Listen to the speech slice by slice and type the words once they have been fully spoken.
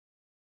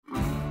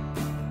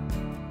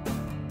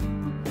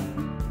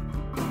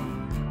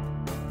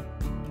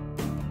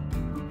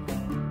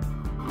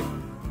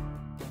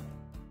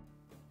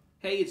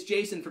Hey, it's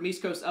Jason from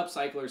East Coast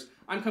Upcyclers.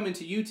 I'm coming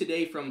to you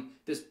today from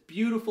this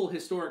beautiful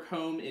historic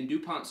home in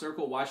Dupont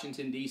Circle,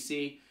 Washington,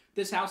 D.C.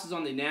 This house is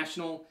on the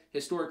National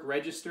Historic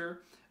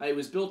Register. It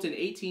was built in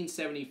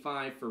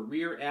 1875 for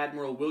Rear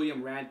Admiral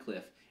William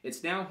Radcliffe.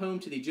 It's now home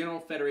to the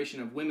General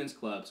Federation of Women's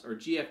Clubs, or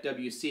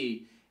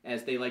GFWC,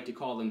 as they like to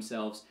call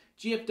themselves.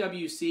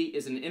 GFWC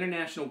is an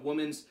international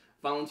women's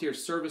volunteer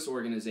service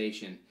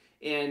organization,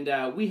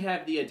 and we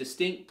have the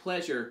distinct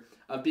pleasure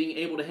of being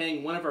able to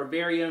hang one of our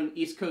very own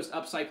East Coast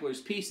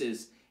Upcyclers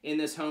pieces in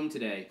this home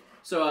today.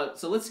 So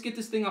let's get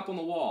this thing up on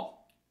the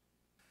wall.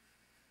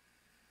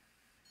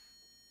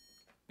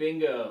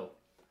 Bingo.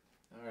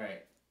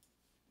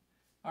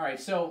 All right,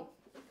 so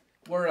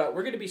we're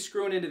going to be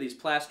screwing into these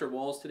plaster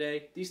walls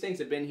today. These things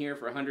have been here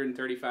for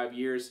 135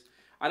 years.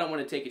 I don't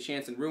want to take a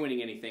chance in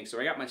ruining anything, so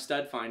I got my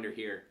stud finder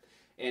here.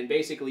 And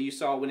basically, you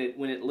saw when it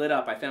lit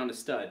up, I found a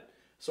stud.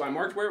 So I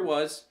marked where it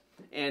was,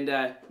 and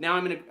now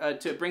I'm going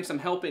to bring some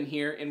help in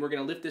here, and we're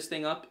going to lift this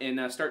thing up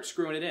and start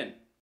screwing it in.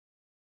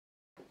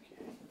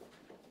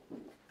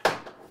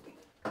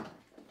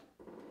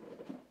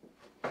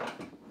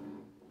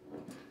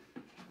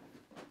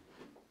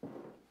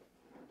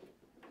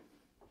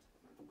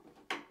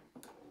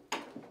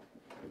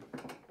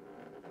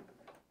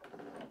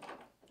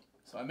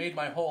 So I made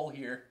my hole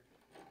here,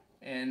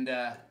 and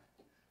I'm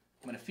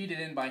going to feed it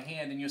in by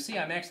hand, and you'll see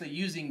I'm actually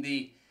using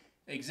the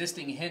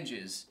existing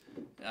hinges,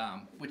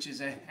 which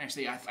is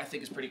actually I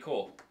think is pretty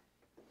cool.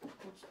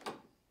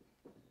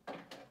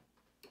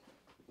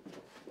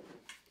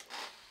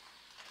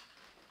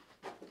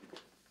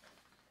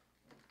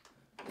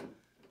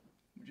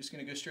 We're just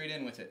going to go straight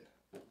in with it.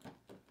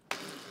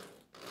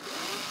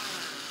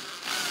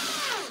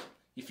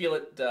 You feel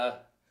it,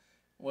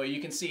 well, you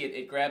can see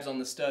it grabs on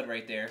the stud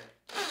right there.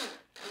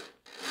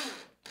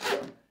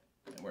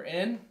 We're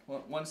in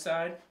one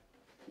side,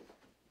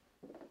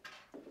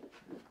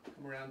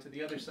 come around to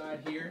the other side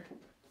here.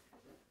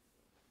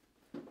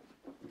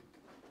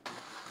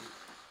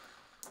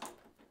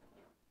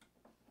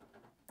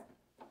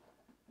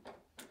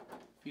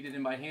 Feed it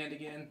in by hand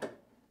again.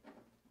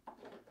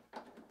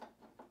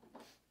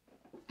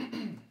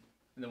 And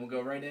then we'll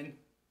go right in,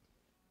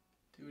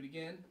 do it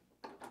again.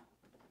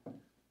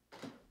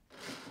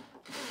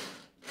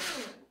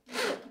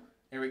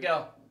 There we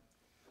go.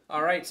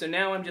 All right, so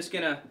now I'm just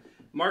gonna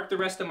mark the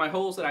rest of my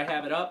holes that I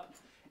have it up,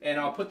 and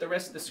I'll put the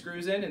rest of the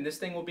screws in, and this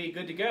thing will be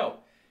good to go.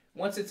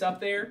 Once it's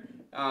up there,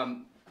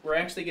 we're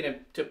actually going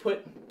to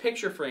put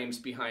picture frames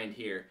behind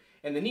here.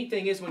 And the neat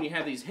thing is when you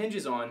have these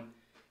hinges on,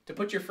 to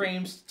put your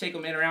frames, take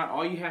them in or out,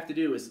 all you have to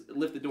do is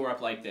lift the door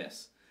up like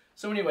this.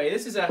 So anyway,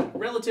 this is a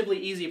relatively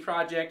easy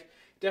project.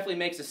 Definitely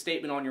makes a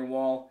statement on your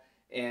wall,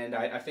 and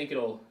I think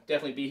it'll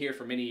definitely be here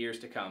for many years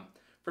to come.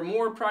 For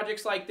more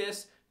projects like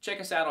this,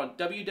 check us out on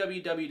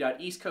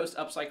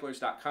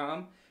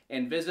www.eastcoastupcyclers.com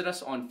and visit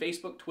us on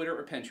Facebook, Twitter,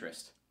 or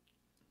Pinterest.